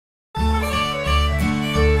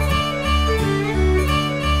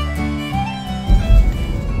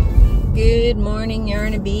Good morning,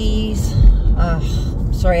 Yarnabees.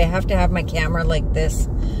 Sorry, I have to have my camera like this,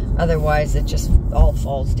 otherwise it just all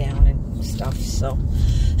falls down and stuff. So,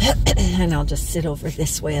 and I'll just sit over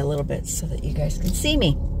this way a little bit so that you guys can see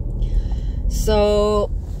me.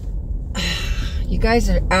 So, you guys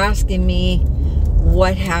are asking me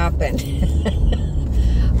what happened.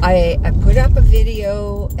 I put up a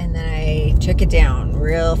video and then I took it down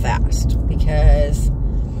real fast because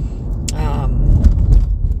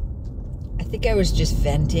I think I was just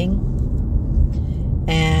venting,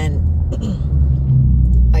 and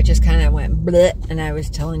I just kind of went bleh, and I was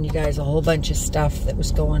telling you guys a whole bunch of stuff that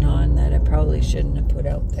was going on that I probably shouldn't have put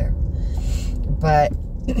out there. But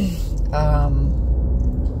oh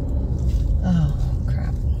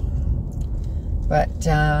crap. But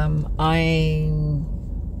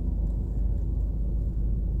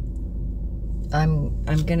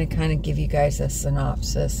I'm gonna kind of give you guys a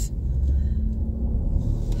synopsis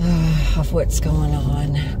of what's going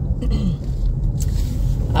on.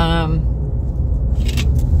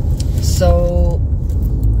 So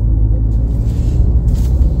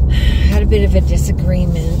I had a bit of a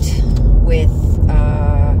disagreement with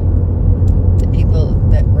the people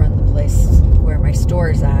that run the place where my store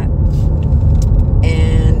is at,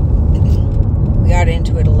 and we got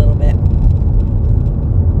into it a little bit.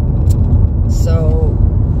 So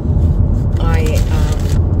I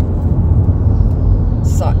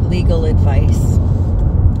sought legal advice,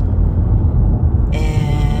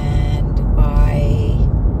 and I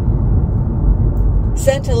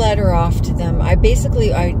sent a letter off to them. I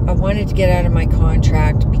wanted to get out of my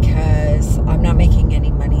contract because I'm not making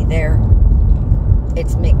any money there.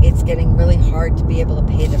 It's getting really hard to be able to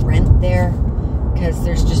pay the rent there because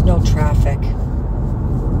there's just no traffic.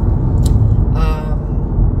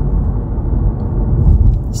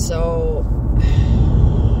 So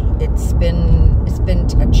it's been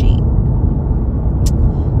touchy.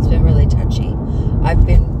 It's been really touchy. I've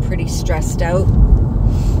been pretty stressed out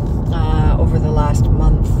over the last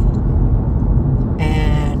month,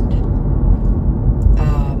 and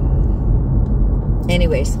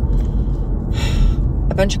anyways,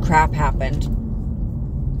 a bunch of crap happened,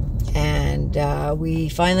 and we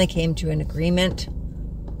finally came to an agreement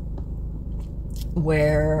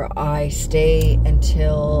where I stay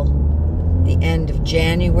until the end of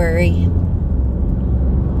January,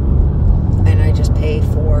 and I just pay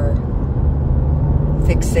for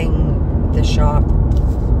fixing the shop,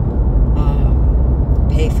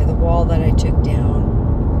 pay for the wall that I took down,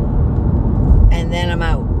 and then I'm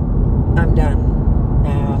out. I'm done.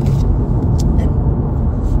 And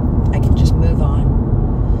I can just move on.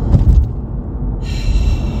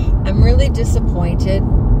 I'm really disappointed.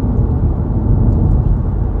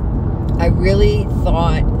 I really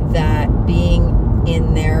thought that being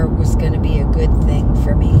in there was going to be a good thing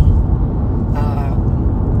for me.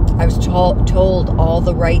 I was told all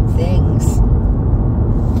the right things,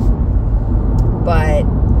 but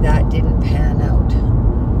that didn't pan out.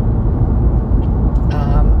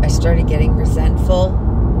 I started getting resentful.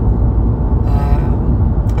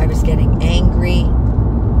 I was getting angry,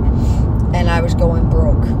 and I was going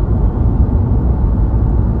broke.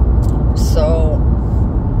 So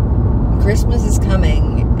Christmas is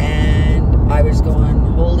coming, and I was going,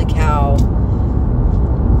 holy cow,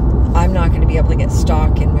 I'm not going to be able to get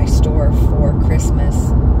stock in my store for Christmas,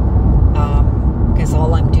 because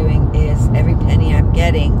all I'm doing is every penny I'm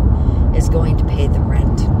getting is going to pay the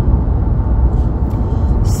rent.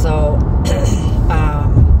 So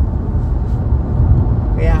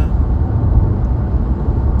yeah,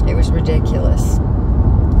 it was ridiculous.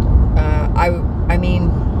 I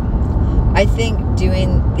mean, I think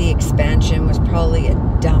doing the expansion was probably a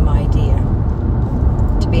dumb idea,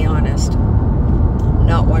 to be honest.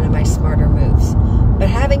 Not one of my smarter moves. But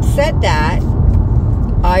having said that,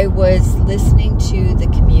 I was listening to the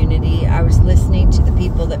community. I was listening to the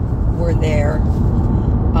people that were there.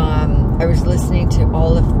 I was listening to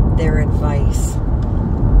all of their advice.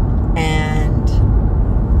 And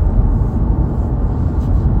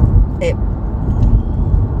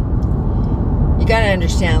you got to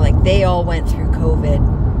understand, like, they all went through COVID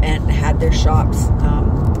and had their shops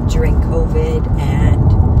during COVID,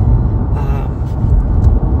 and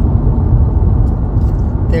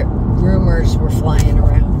the rumors were flying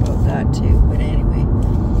around about that too. But anyway,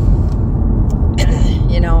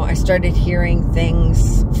 you know, I started hearing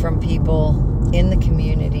things from people in the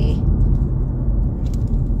community,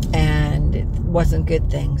 and it wasn't good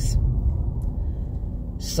things.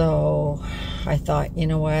 So I thought, you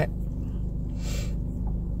know what?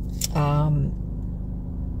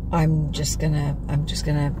 I'm just gonna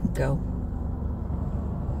go.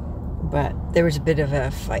 But there was a bit of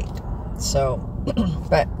a fight. So,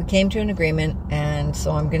 but we came to an agreement, and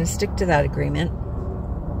so I'm going to stick to that agreement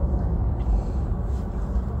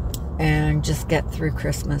and just get through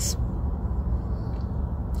Christmas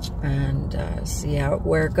and see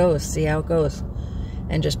where it goes, see how it goes,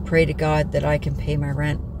 and just pray to God that I can pay my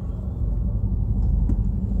rent.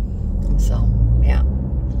 So, yeah.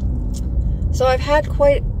 So I've had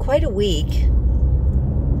quite a week.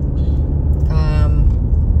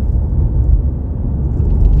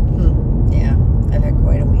 Yeah, I've had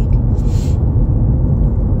quite a week.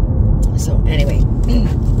 So anyway,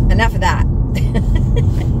 enough of that.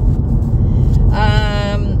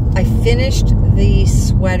 I finished the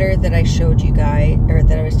sweater that I showed you guys, or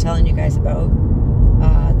that I was telling you guys about,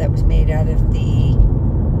 that was made out of the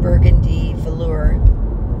burgundy velvet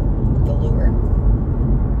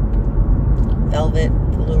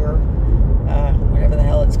velour, whatever the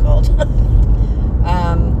hell it's called.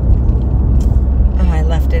 I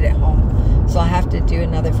left it at home, so I'll have to do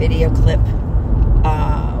another video clip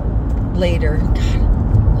later.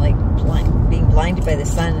 God, like being blinded by the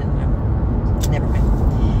sun, and never mind.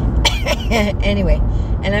 Anyway,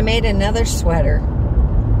 and I made another sweater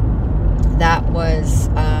that was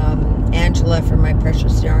Angela from My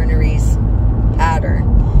Precious Yarneries pattern.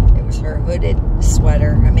 It was her hooded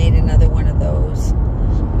sweater. I made another one of those,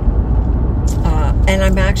 and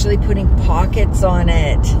I'm actually putting pockets on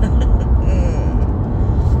it.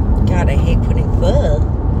 God, I hate putting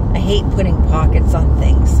pockets on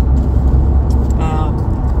things.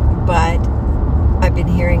 But I've been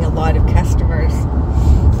hearing a lot of customers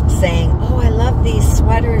saying, "Oh, I love these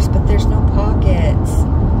sweaters, but there's no pockets."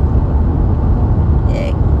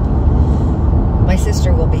 Yay. My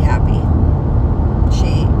sister will be happy.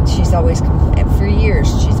 She's always for years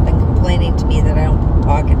she's been complaining to me that I don't put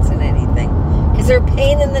pockets in anything because they're a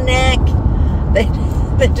pain in the neck.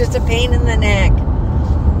 They're just a pain in the neck.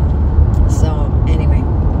 So anyway,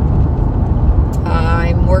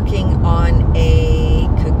 I'm working on a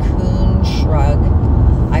cocoon shrug.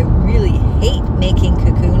 I really hate making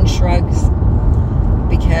cocoon shrugs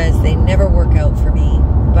because they never work out for me.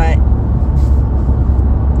 But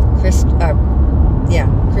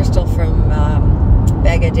Crystal from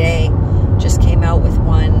Bag a Day just came out with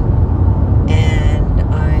one, and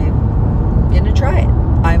I'm gonna try it.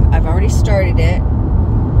 I've already started it,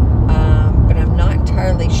 but I'm not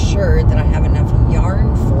entirely sure that I have enough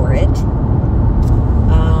yarn for it.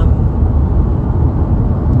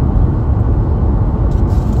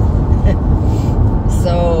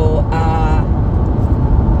 So, I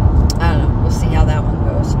don't know. We'll see how that one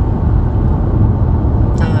goes.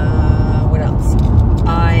 What else?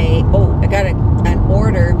 I got an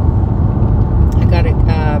order. I got a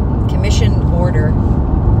commission order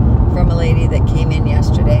from a lady that came in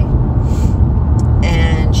yesterday.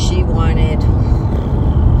 And she wanted...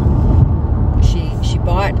 She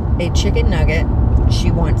bought a chicken nugget. She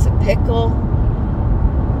wants a pickle.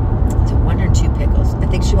 Is it one or two pickles? I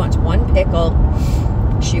think she wants one pickle.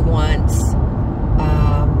 She wants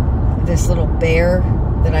this little bear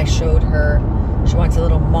that I showed her. She wants a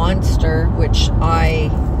little monster, which I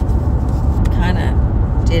kind of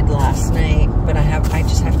did last night, but I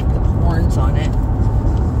just have to put horns on it.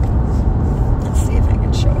 Let's see if I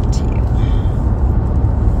can show it to you.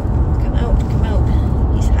 Come out, come out.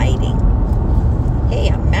 He's hiding. Hey,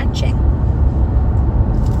 I'm matching.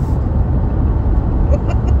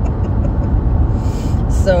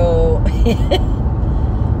 So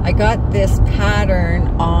I got this pattern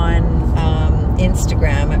on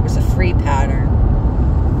Instagram. It was a free pattern.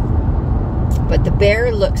 But the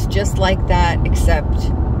bear looks just like that,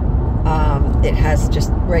 except it has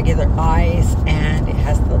just regular eyes and it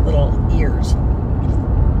has the little ears.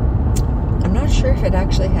 I'm not sure if it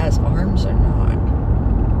actually has arms or not.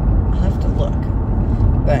 I'll have to look.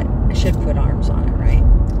 But I should put arms on it, right?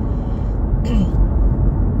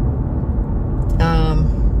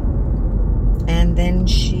 And then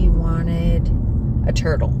she wanted a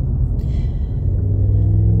turtle.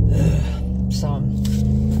 So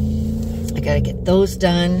I gotta get those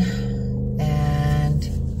done. And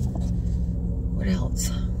what else?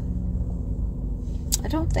 I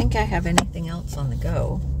don't think I have anything else on the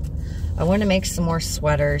go. I want to make some more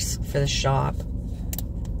sweaters for the shop.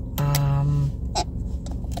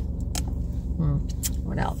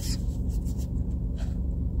 What else?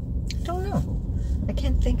 I don't know. I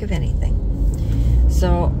can't think of anything.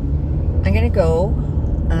 So I'm gonna go.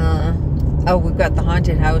 Oh, we've got the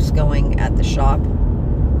haunted house going at the shop.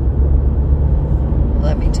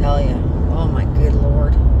 Let me tell you. Oh my good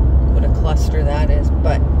Lord. What a cluster that is.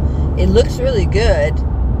 But it looks really good.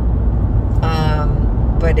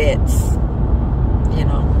 But it's, you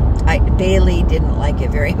know, Bailey didn't like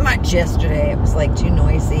it very much yesterday. It was like too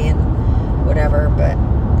noisy and whatever, but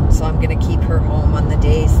so I'm going to keep her home on the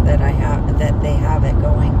days that they have it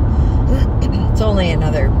going. It's only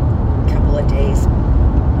another couple of days.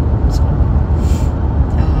 So,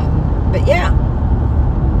 but yeah.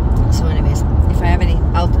 So anyways, if I have any,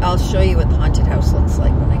 I'll show you what the haunted house looks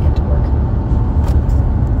like when I get to work.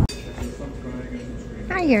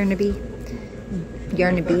 Hi, Yarnabee.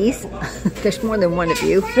 Yarnabees. There's more than one of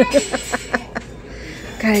you. God,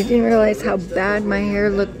 I didn't realize how bad my hair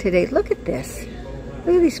looked today. Look at this.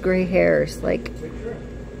 Look at these gray hairs. Like,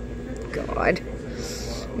 God.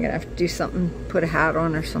 I'm going to have to do something, put a hat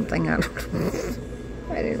on or something. I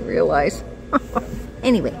didn't realize.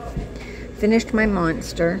 Anyway, finished my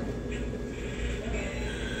monster.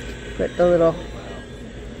 Put the little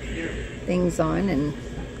things on and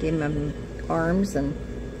gave him arms and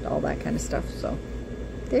all that kind of stuff. So,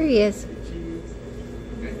 there he is.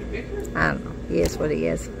 I don't know. He is what he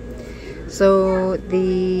is. So,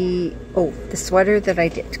 the sweater that I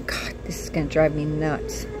did. God, this is going to drive me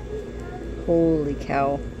nuts. Holy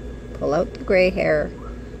cow. Pull out the gray hair.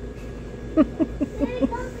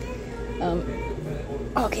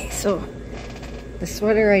 Okay, so the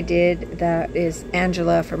sweater I did, that is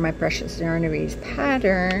Angela for my Precious Yarnaries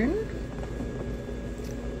pattern.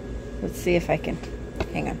 Let's see if I can,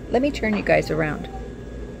 hang on. Let me turn you guys around.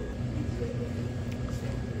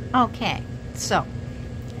 Okay, so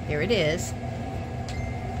here it is.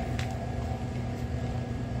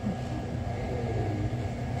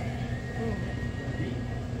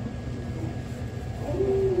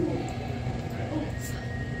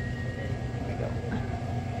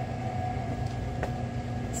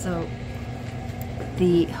 So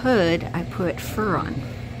the hood I put fur on.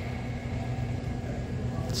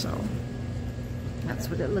 So that's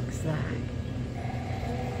what it looks like.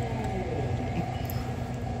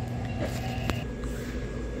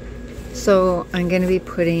 So I'm going to be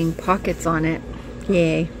putting pockets on it.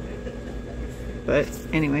 Yay. But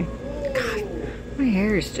anyway. God, my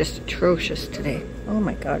hair is just atrocious today. Oh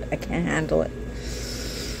my God, I can't handle it.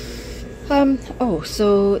 Oh,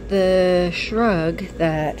 so the shrug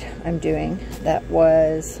that I'm doing, that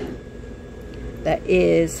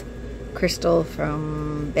is Crystal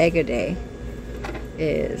from Bag O' Day,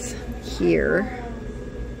 is here.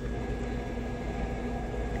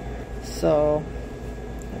 So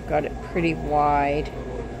I've got it pretty wide.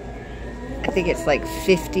 I think it's like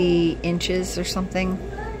 50 inches or something.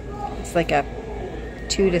 It's like a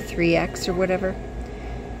 2 to 3X or whatever.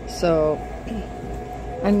 So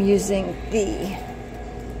I'm using the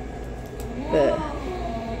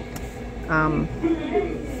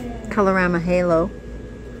Colorama Halo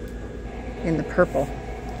in the purple.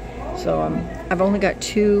 So I've only got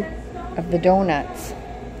 2 of the donuts.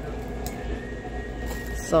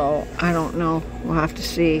 So I don't know. We'll have to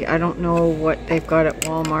see. I don't know what they've got at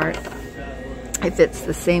Walmart. If it's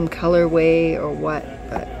the same colorway or what,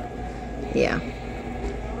 but yeah.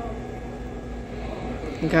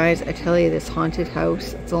 Guys, I tell you, this haunted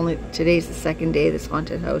house, today's the second day this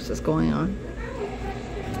haunted house is going on.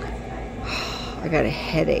 I got a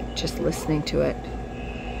headache just listening to it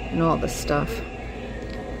and all this stuff.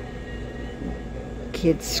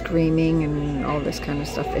 Kids screaming and all this kind of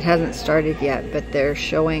stuff. It hasn't started yet, but they're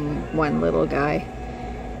showing one little guy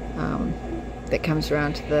that comes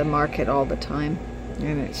around to the market all the time.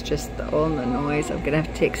 And it's just all the noise. I'm going to have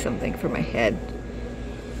to take something for my head.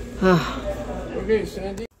 Okay,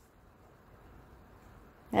 Sandy.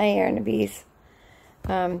 Hi, Yarnabees.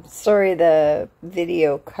 Sorry the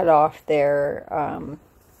video cut off there.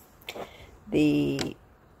 The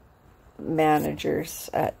managers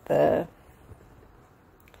at the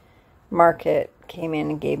market came in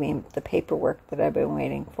and gave me the paperwork that I've been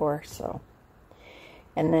waiting for. So,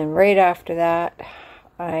 and then right after that,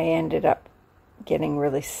 I ended up getting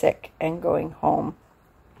really sick and going home.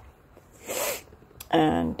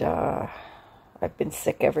 And I've been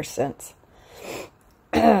sick ever since.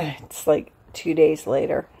 It's like 2 days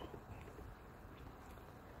later.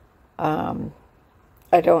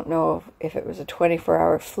 I don't know if it was a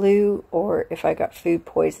 24-hour flu or if I got food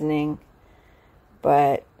poisoning,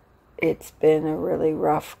 but it's been a really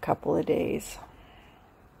rough couple of days.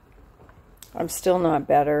 I'm still not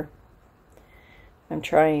better. I'm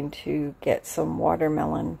trying to get some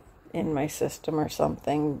watermelon in my system or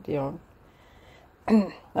something, you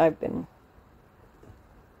know. I've been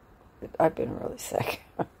really sick.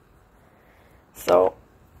 So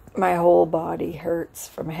my whole body hurts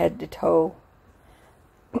from head to toe.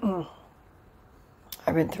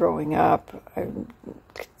 I've been throwing up.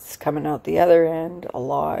 It's coming out the other end a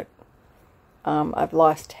lot. I've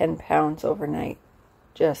lost 10 pounds overnight.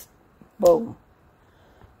 Just Boom.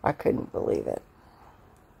 I couldn't believe it.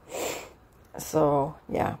 So,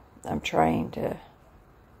 yeah, I'm trying to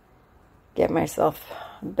get myself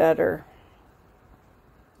better.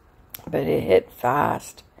 But it hit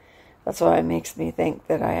fast. That's why it makes me think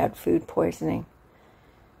that I had food poisoning.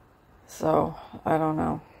 So, I don't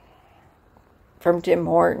know. From Tim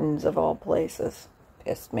Hortons, of all places.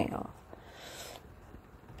 Pissed me off.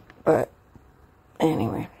 But,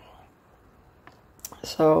 anyway.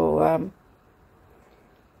 So,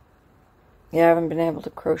 yeah, I haven't been able to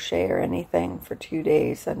crochet or anything for 2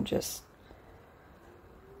 days. I'm just...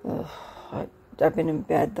 I've been in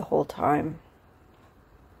bed the whole time.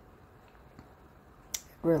 It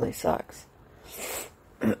really sucks.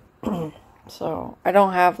 So, I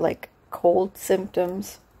don't have, like, cold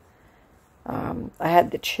symptoms. I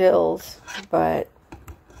had the chills, but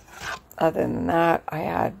other than that, I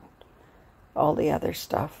had all the other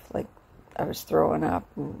stuff. Like, I was throwing up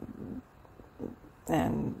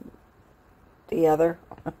and the other.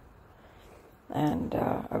 And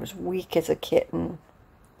I was weak as a kitten.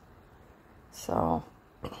 So,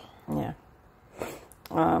 yeah.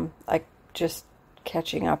 I just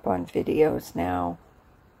catching up on videos now.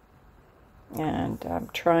 And I'm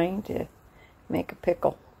trying to make a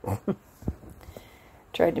pickle.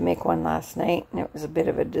 Tried to make one last night, and it was a bit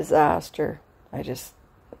of a disaster. I just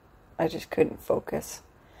couldn't focus.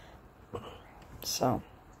 So,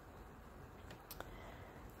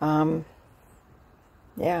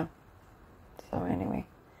 yeah. So anyway,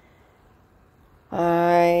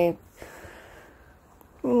 I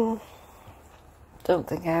don't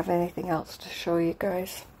think I have anything else to show you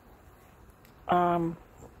guys. I'll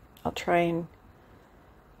try and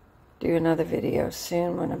do another video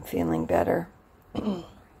soon when I'm feeling better.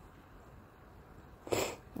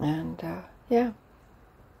 And, yeah.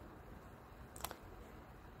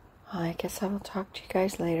 I guess I will talk to you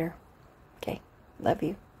guys later. Okay. Love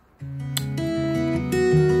you.